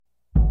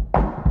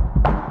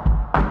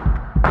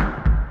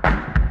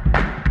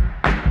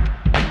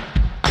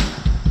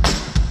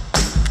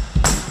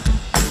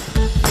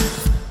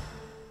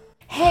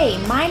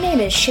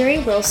name is Sherry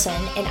Wilson,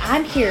 and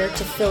I'm here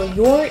to fill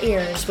your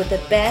ears with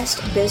the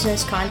best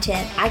business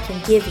content I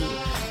can give you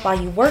while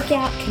you work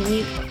out,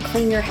 commute, or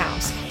clean your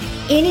house.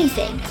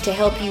 Anything to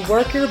help you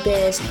work your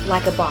biz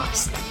like a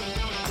boss.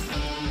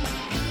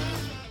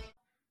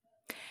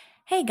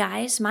 Hey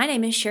guys, my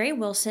name is Sherry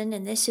Wilson,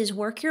 and this is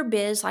Work Your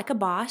Biz Like a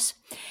Boss.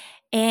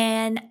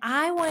 And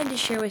I wanted to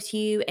share with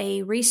you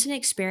a recent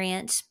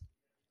experience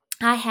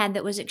I had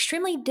that was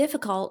extremely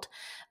difficult,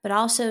 but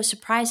also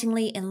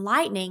surprisingly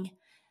enlightening,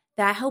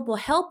 that I hope will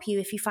help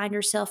you if you find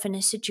yourself in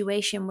a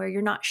situation where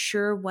you're not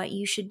sure what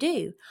you should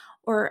do,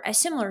 or a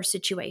similar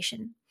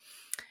situation.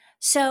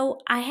 So,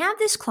 I have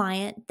this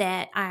client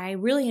that I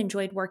really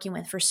enjoyed working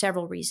with for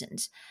several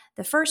reasons.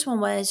 The first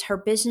one was her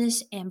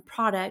business and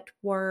product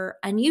were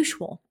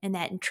unusual, and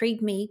that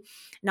intrigued me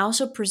and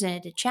also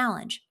presented a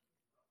challenge.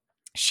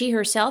 She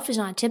herself is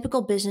not a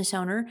typical business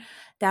owner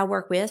that I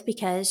work with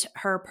because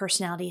her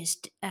personality is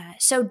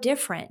so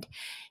different.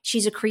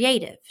 She's a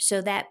creative,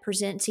 so that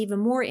presents even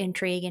more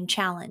intrigue and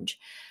challenge.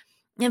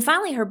 And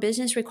finally, her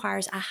business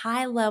requires a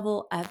high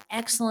level of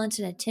excellence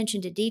and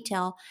attention to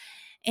detail.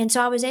 And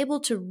so I was able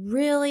to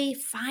really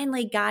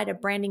finally guide a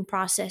branding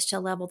process to a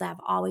level that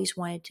I've always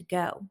wanted to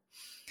go.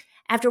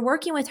 After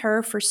working with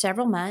her for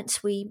several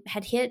months, we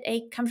had hit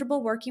a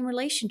comfortable working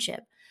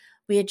relationship.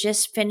 We had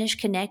just finished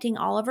connecting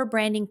all of our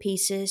branding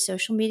pieces,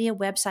 social media,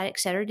 website,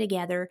 etc.,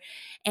 together,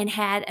 and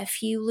had a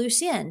few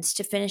loose ends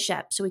to finish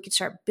up so we could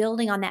start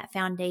building on that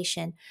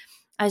foundation.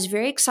 I was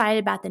very excited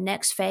about the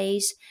next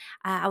phase.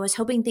 I was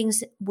hoping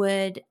things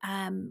would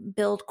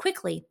build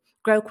quickly,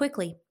 grow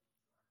quickly.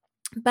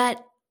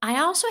 But I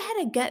also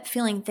had a gut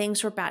feeling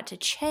things were about to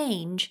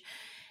change.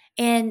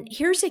 And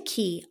here's a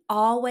key: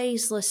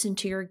 always listen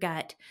to your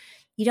gut.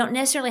 You don't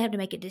necessarily have to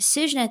make a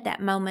decision at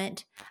that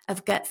moment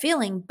of gut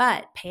feeling,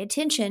 but pay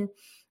attention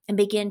and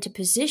begin to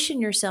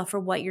position yourself for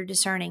what you're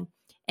discerning.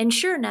 And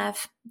sure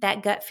enough,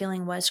 that gut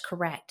feeling was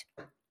correct.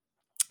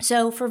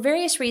 So, for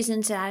various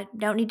reasons that I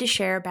don't need to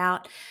share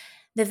about,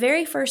 the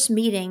very first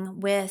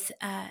meeting with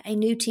a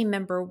new team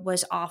member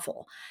was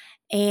awful.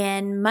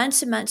 And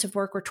months of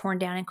work were torn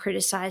down and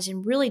criticized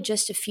in really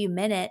just a few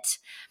minutes.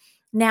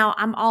 Now,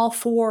 I'm all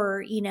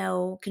for,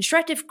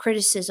 constructive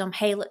criticism.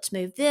 Hey, let's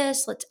move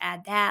this, let's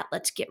add that,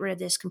 let's get rid of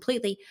this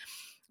completely.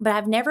 But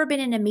I've never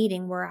been in a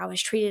meeting where I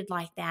was treated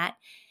like that.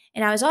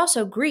 And I was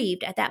also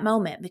grieved at that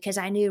moment because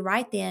I knew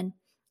right then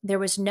there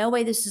was no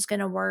way this is going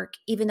to work,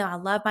 even though I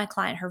love my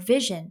client, her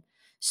vision.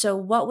 So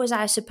what was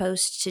I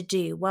supposed to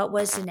do? What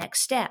was the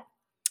next step?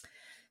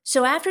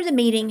 So after the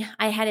meeting,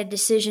 I had a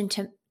decision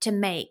to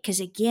make because,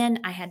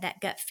 again, I had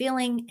that gut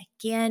feeling.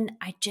 Again,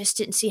 I just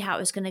didn't see how it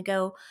was going to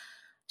go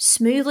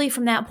smoothly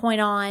from that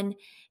point on.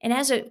 And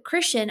as a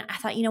Christian, I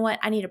thought, you know what?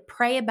 I need to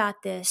pray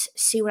about this,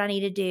 see what I need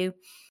to do.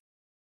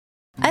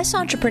 Us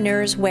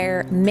entrepreneurs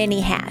wear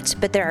many hats,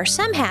 but there are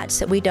some hats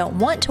that we don't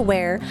want to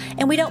wear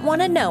and we don't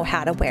want to know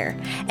how to wear.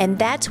 And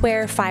that's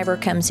where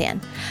Fiverr comes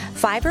in.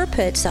 Fiverr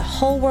puts the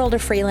whole world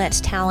of freelance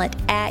talent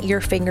at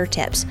your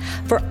fingertips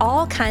for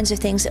all kinds of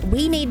things that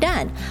we need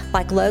done,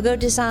 like logo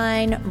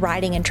design,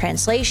 writing and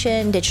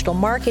translation, digital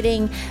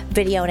marketing,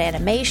 video and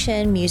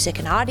animation, music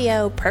and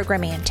audio,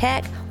 programming and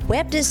tech,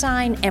 web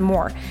design, and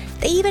more.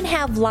 They even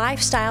have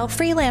lifestyle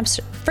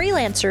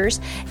freelancers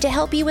to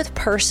help you with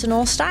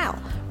personal style,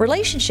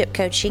 relationship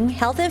coaching,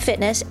 health and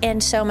fitness,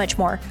 and so much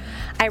more.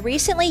 I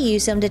recently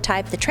used them to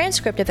type the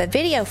transcript of a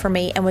video for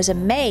me and was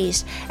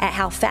amazed at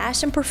how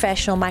fast and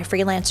professional my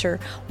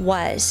freelancer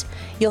was.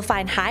 You'll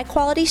find high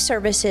quality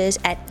services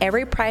at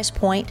every price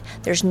point.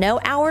 There's no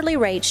hourly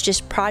rates,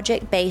 just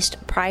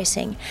project-based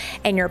pricing,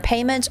 and your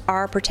payments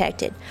are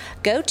protected.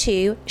 Go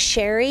to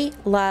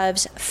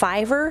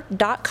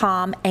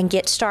SherryLovesFiverr.com and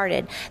get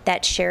started.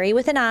 That's Sherry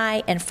with an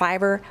I and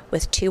Fiverr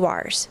with 2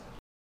 R's.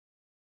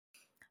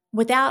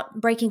 Without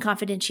breaking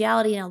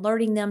confidentiality and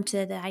alerting them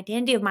to the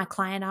identity of my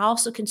client, I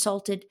also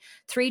consulted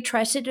 3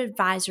 trusted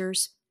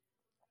advisors.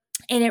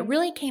 And it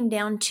really came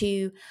down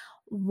to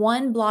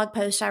one blog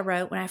post I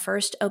wrote when I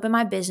first opened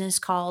my business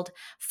called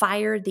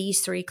Fire These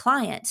 3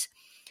 Clients.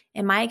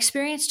 And my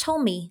experience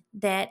told me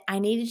that I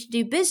needed to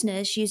do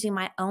business using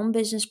my own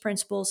business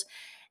principles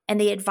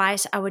and the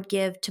advice I would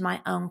give to my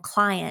own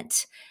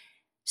clients.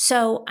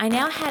 So I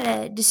now had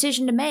a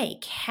decision to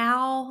make: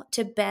 how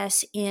to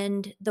best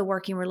end the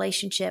working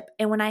relationship.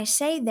 And when I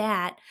say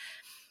that,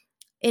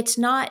 it's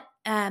not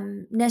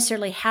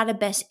necessarily how to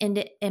best end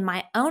it in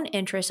my own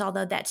interest,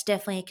 although that's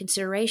definitely a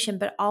consideration,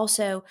 but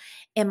also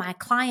in my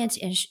client's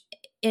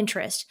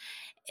interest.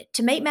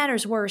 To make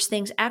matters worse,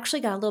 things actually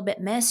got a little bit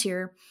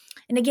messier.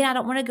 And again, I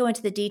don't want to go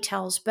into the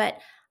details, but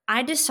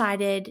I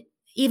decided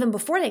even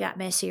before they got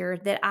messier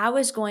that I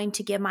was going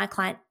to give my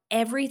client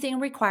everything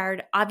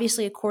required,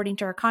 obviously according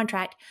to our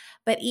contract,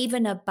 but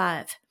even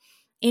above.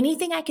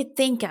 Anything I could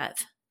think of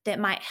that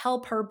might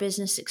help her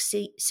business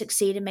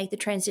succeed and make the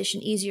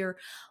transition easier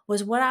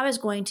was what I was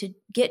going to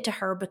get to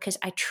her, because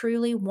I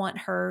truly want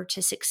her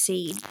to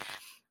succeed.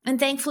 And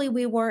thankfully,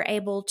 we were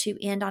able to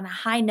end on a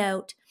high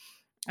note.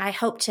 I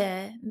hope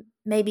to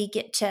maybe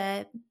get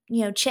to,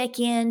 check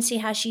in, see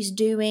how she's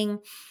doing,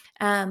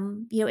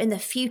 in the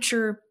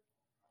future.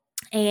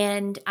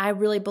 And I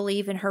really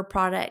believe in her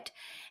product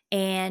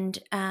and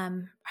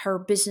her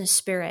business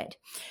spirit.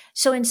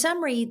 So in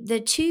summary, the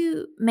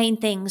two main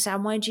things I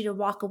wanted you to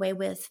walk away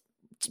with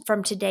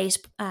from today's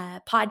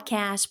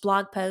podcast,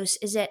 blog post,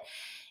 is that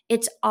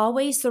it's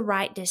always the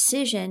right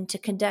decision to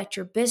conduct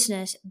your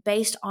business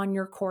based on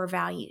your core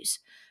values.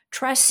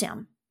 Trust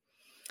them.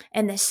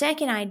 And the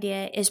second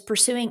idea is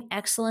pursuing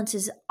excellence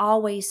is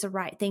always the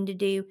right thing to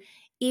do,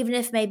 even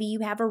if maybe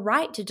you have a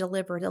right to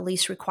deliver the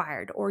least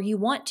required or you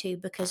want to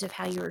because of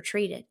how you were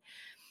treated.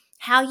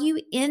 How you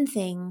end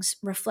things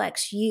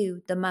reflects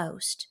you the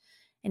most.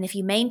 And if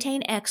you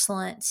maintain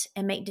excellence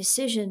and make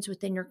decisions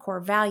within your core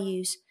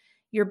values,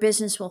 your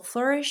business will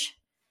flourish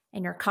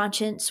and your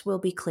conscience will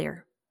be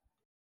clear.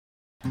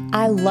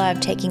 I love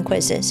taking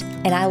quizzes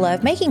and I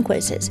love making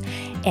quizzes,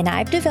 and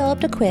I've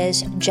developed a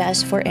quiz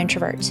just for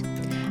introverts.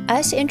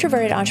 Us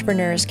introverted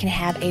entrepreneurs can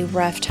have a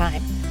rough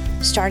time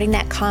starting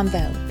that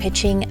convo,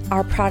 pitching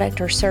our product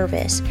or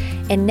service,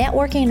 and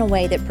networking in a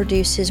way that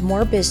produces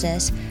more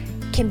business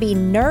can be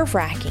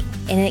nerve-wracking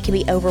and it can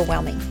be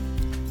overwhelming.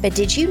 But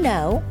did you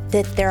know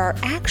that there are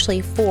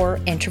actually 4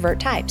 introvert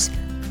types?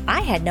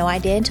 I had no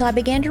idea until I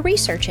began to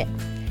research it.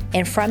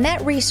 And from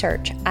that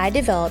research, I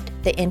developed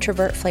the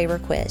Introvert Flavor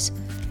Quiz.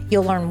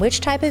 You'll learn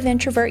which type of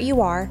introvert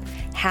you are,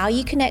 how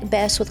you connect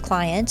best with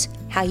clients,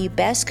 how you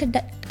best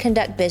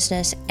conduct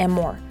business, and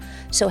more.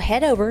 So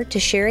head over to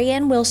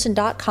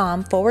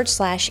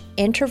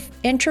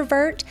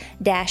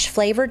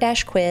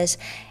sherryannwilson.com/introvert-flavor-quiz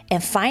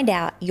and find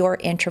out your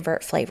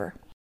introvert flavor.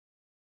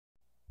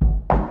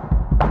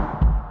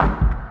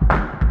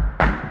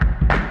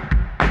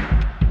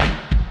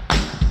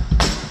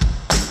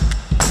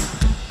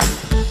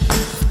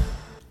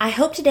 I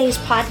hope today's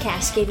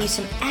podcast gave you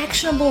some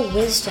actionable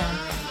wisdom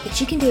that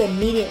you can do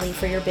immediately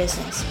for your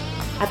business.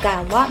 I've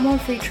got a lot more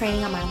free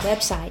training on my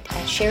website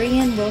at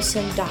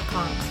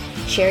sherryannwilson.com.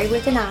 Sherry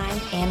with an I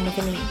and with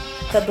an E.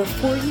 But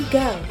before you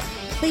go,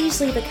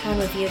 please leave a kind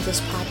review of this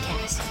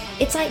podcast.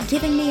 It's like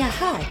giving me a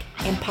hug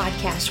in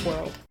podcast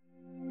world.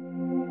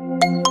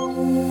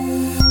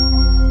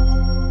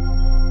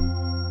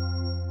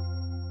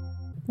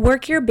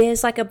 Work Your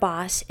Biz Like a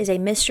Boss is a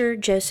Mr.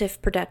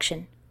 Joseph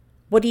production.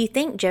 What do you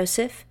think,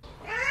 Joseph?